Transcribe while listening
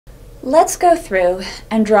Let's go through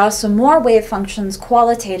and draw some more wave functions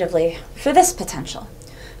qualitatively for this potential.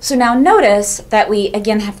 So now notice that we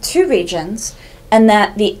again have two regions and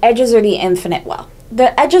that the edges are the infinite well.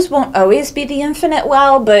 The edges won't always be the infinite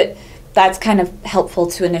well, but that's kind of helpful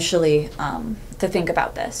to initially to think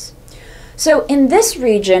about this. So in this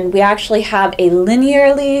region, we actually have a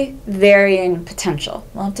linearly varying potential.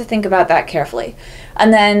 We'll have to think about that carefully.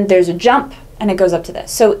 And then there's a jump and it goes up to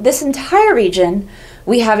this. So this entire region,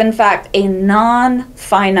 we have in fact a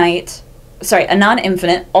non-infinite,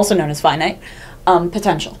 also known as finite,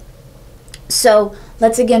 potential. So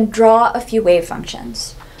let's again draw a few wave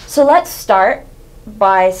functions. So let's start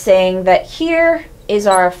by saying that here is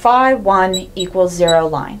our phi 1 equals 0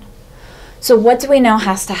 line. So what do we know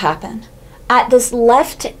has to happen? At this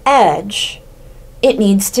left edge, it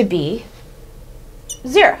needs to be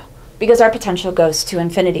 0 because our potential goes to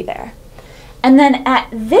infinity there. And then at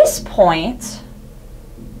this point,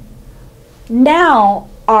 now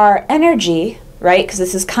our energy, right, because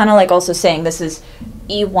this is kind of like also saying this is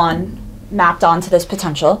E1 mapped onto this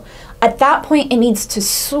potential, at that point it needs to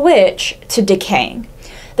switch to decaying.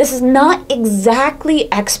 This is not exactly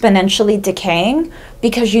exponentially decaying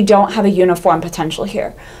because you don't have a uniform potential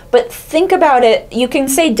here. But think about it, you can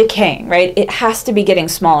say decaying, right? It has to be getting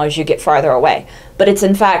smaller as you get farther away, but it's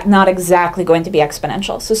in fact not exactly going to be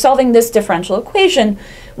exponential. So solving this differential equation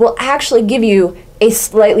will actually give you a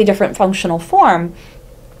slightly different functional form,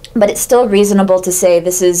 but it's still reasonable to say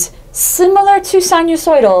this is similar to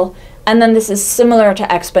sinusoidal, and then this is similar to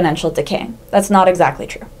exponential decaying. That's not exactly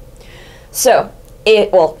true. So,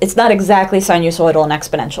 it's not exactly sinusoidal and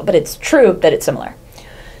exponential, but it's true that it's similar.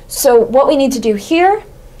 So what we need to do here,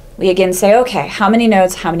 we again say, okay, how many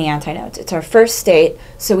nodes, how many antinodes? It's our first state,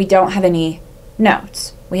 so we don't have any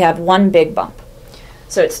nodes. We have one big bump.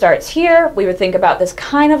 So it starts here. We would think about this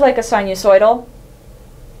kind of like a sinusoidal,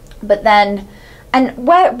 but then, and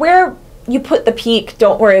where you put the peak,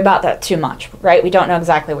 don't worry about that too much, right? We don't know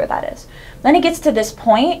exactly where that is. Then it gets to this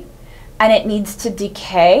point, and it needs to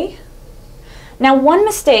decay. Now, one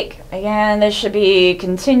mistake, again, this should be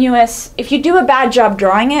continuous. If you do a bad job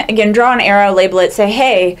drawing it, again, draw an arrow, label it, say,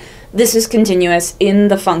 hey, this is continuous in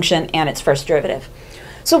the function and its first derivative.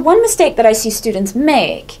 So one mistake that I see students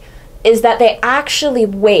make is that they actually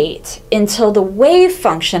wait until the wave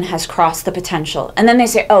function has crossed the potential, and then they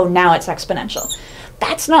say, oh, now it's exponential.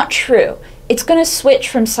 That's not true. It's going to switch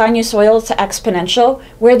from sinusoidal to exponential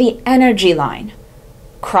where the energy line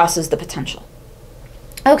crosses the potential.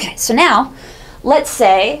 Okay, so now, let's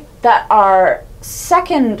say that our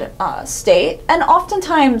second state, and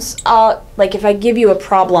oftentimes, like if I give you a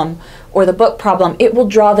problem or the book problem, it will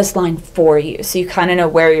draw this line for you, so you kind of know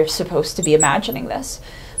where you're supposed to be imagining this.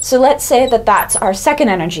 So let's say that that's our second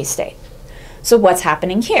energy state. So what's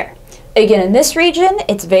happening here? Again, in this region,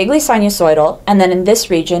 it's vaguely sinusoidal, and then in this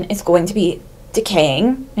region, it's going to be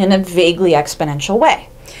decaying in a vaguely exponential way.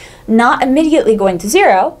 Not immediately going to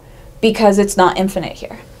 0, because it's not infinite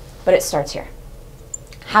here, but it starts here.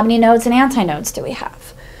 How many nodes and antinodes do we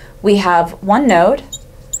have? We have one node,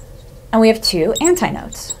 and we have two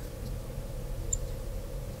antinodes.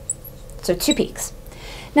 So 2 peaks.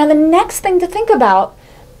 Now the next thing to think about,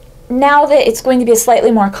 now that it's going to be a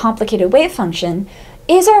slightly more complicated wave function,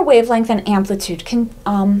 is our wavelength and amplitude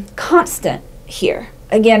constant here?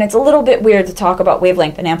 Again, it's a little bit weird to talk about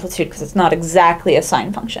wavelength and amplitude because it's not exactly a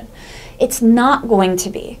sine function. It's not going to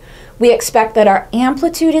be. We expect that our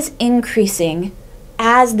amplitude is increasing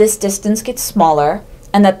as this distance gets smaller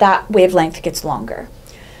and that wavelength gets longer.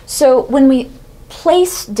 So when we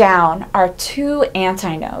place down our 2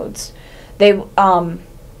 antinodes,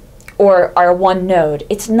 or our one node,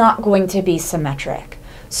 it's not going to be symmetric.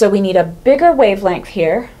 So we need a bigger wavelength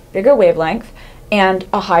here, and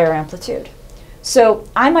a higher amplitude. So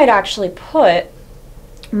I might actually put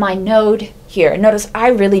my node here. Notice I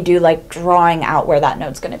really do like drawing out where that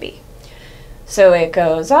node's going to be. So it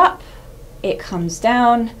goes up, it comes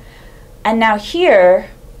down, and now here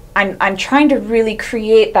I'm trying to really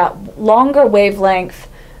create that longer wavelength,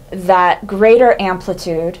 that greater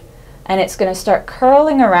amplitude, and it's going to start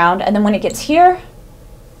curling around, and then when it gets here,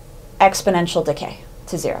 exponential decay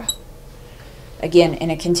to 0. Again, in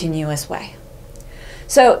a continuous way.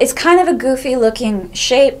 So it's kind of a goofy looking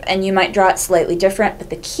shape, and you might draw it slightly different, but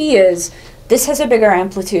the key is this has a bigger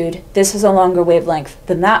amplitude, this has a longer wavelength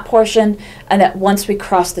than that portion, and that once we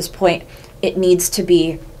cross this point, it needs to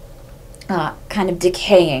be kind of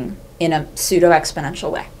decaying in a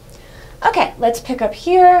pseudo-exponential way. Okay, let's pick up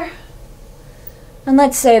here, and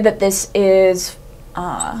let's say that this is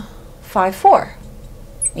phi 4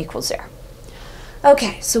 equals 0.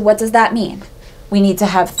 Okay, so what does that mean? We need to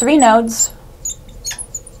have 3 nodes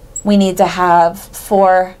we need to have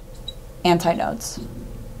 4 antinodes.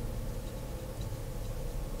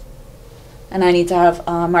 And I need to have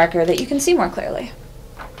a marker that you can see more clearly.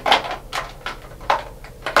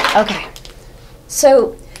 Okay,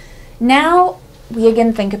 so now we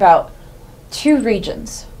again think about 2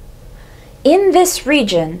 regions. In this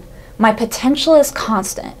region, my potential is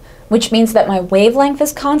constant, which means that my wavelength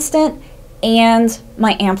is constant and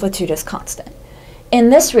my amplitude is constant. In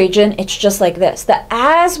this region, it's just like this, that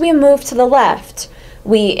as we move to the left,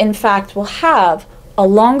 we in fact will have a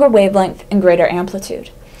longer wavelength and greater amplitude.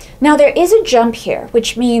 Now there is a jump here,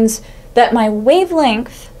 which means that my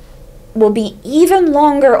wavelength will be even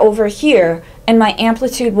longer over here and my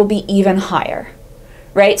amplitude will be even higher,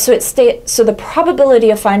 right? So so the probability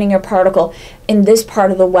of finding your particle in this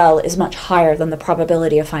part of the well is much higher than the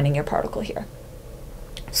probability of finding your particle here.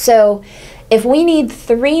 So if we need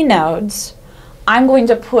 3 nodes, I'm going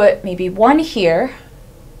to put maybe 1 here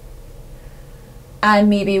and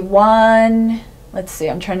maybe 1, let's see,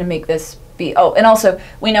 I'm trying to make this be, oh, and also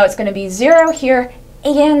we know it's going to be 0 here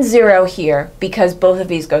and 0 here because both of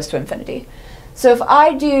these goes to infinity. So if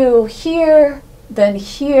I do here, then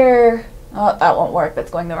here, oh, that won't work, that's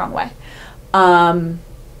going the wrong way.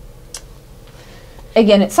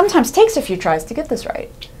 Again, it sometimes takes a few tries to get this right.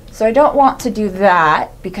 So I don't want to do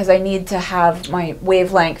that because I need to have my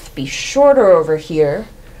wavelength be shorter over here.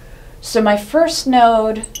 So my first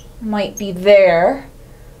node might be there,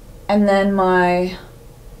 and then my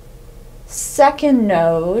second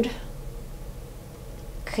node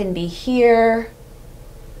can be here.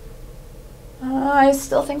 I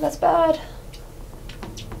still think that's bad.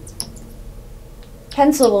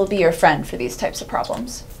 Pencil will be your friend for these types of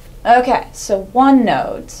problems. Okay, so 1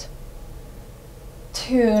 node,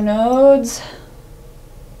 2 nodes,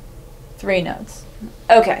 3 nodes.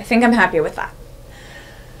 Okay, I think I'm happy with that.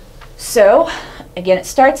 So, again, it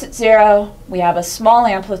starts at 0. We have a small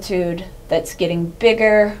amplitude that's getting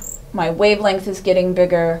bigger. My wavelength is getting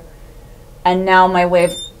bigger. And now my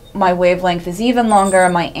wavelength is even longer,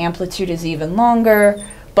 my amplitude is even longer,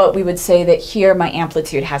 but we would say that here my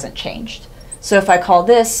amplitude hasn't changed. So if I call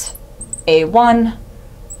this A1,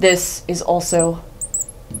 this is also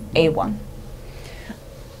A1.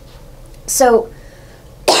 So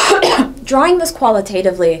drawing this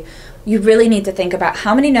qualitatively, you really need to think about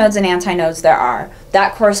how many nodes and antinodes there are.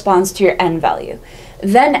 That corresponds to your n value.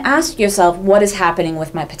 Then ask yourself, what is happening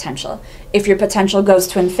with my potential? If your potential goes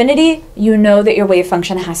to infinity, you know that your wave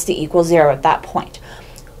function has to equal 0 at that point.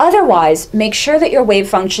 Otherwise, make sure that your wave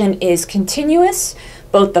function is continuous,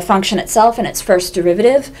 both the function itself and its first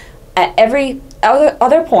derivative, at every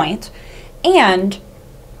other point, and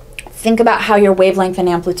think about how your wavelength and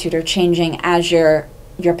amplitude are changing as your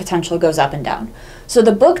potential goes up and down. So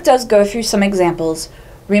the book does go through some examples.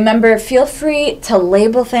 Remember, feel free to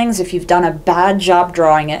label things if you've done a bad job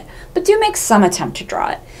drawing it, but do make some attempt to draw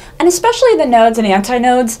it. And especially the nodes and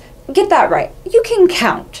antinodes, get that right. You can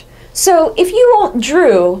count. So if you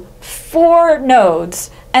drew 4 nodes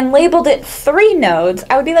and labeled it 3 nodes,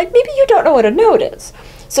 I would be like, maybe you don't know what a node is.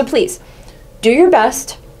 So please, do your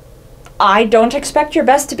best. I don't expect your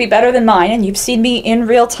best to be better than mine, and you've seen me in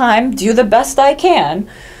real time do the best I can.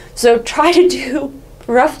 So try to do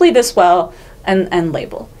roughly this well and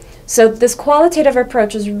label. So this qualitative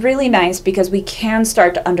approach is really nice because we can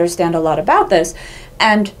start to understand a lot about this.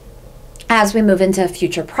 And as we move into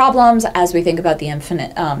future problems, as we think about the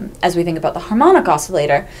infinite, as we think about the harmonic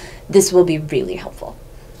oscillator, this will be really helpful.